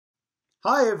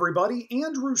Hi everybody,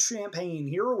 Andrew Champagne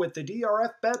here with the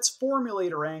DRFBets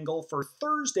Formulator angle for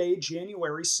Thursday,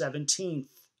 January 17th.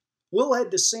 We'll head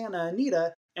to Santa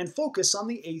Anita and focus on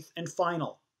the 8th and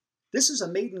final. This is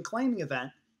a maiden claiming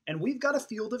event, and we've got a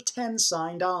field of 10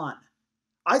 signed on.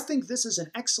 I think this is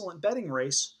an excellent betting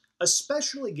race,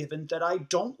 especially given that I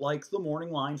don't like the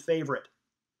morning line favorite.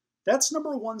 That's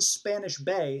number 1 Spanish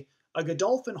Bay, a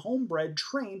Godolphin homebred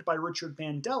trained by Richard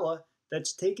Mandella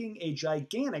that's taking a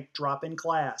gigantic drop in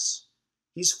class.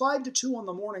 He's 5-2 on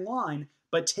the morning line,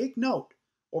 but take note,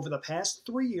 over the past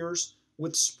 3 years,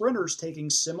 with sprinters taking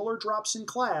similar drops in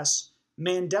class,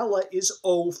 Mandella is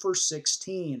 0 for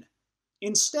 16.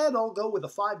 Instead, I'll go with a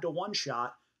 5-1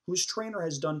 shot, whose trainer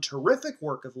has done terrific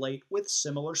work of late with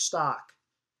similar stock.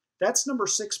 That's number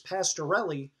 6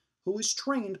 Pastorelli, who is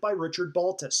trained by Richard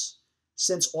Baltus.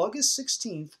 Since August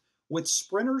 16th, with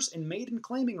sprinters and maiden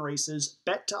claiming races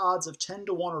bet to odds of 10-1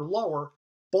 or lower,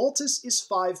 Baltus is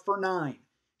 5 for 9.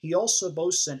 He also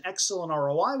boasts an excellent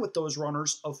ROI with those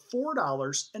runners of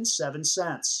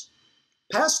 $4.07.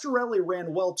 Pastorelli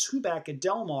ran well 2-back at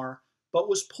Del Mar, but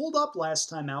was pulled up last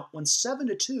time out when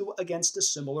 7-2 against a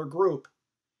similar group.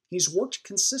 He's worked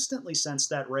consistently since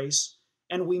that race,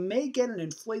 and we may get an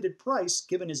inflated price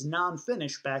given his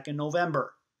non-finish back in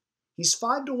November. He's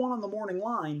 5-1 on the morning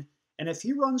line, and if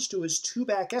he runs to his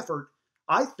 2-back effort,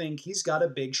 I think he's got a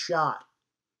big shot.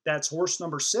 That's horse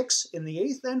number 6 in the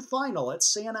 8th and final at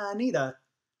Santa Anita.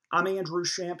 I'm Andrew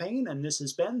Champagne, and this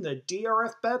has been the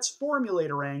DRFBets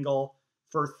Formulator angle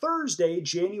for Thursday,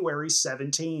 January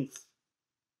 17th.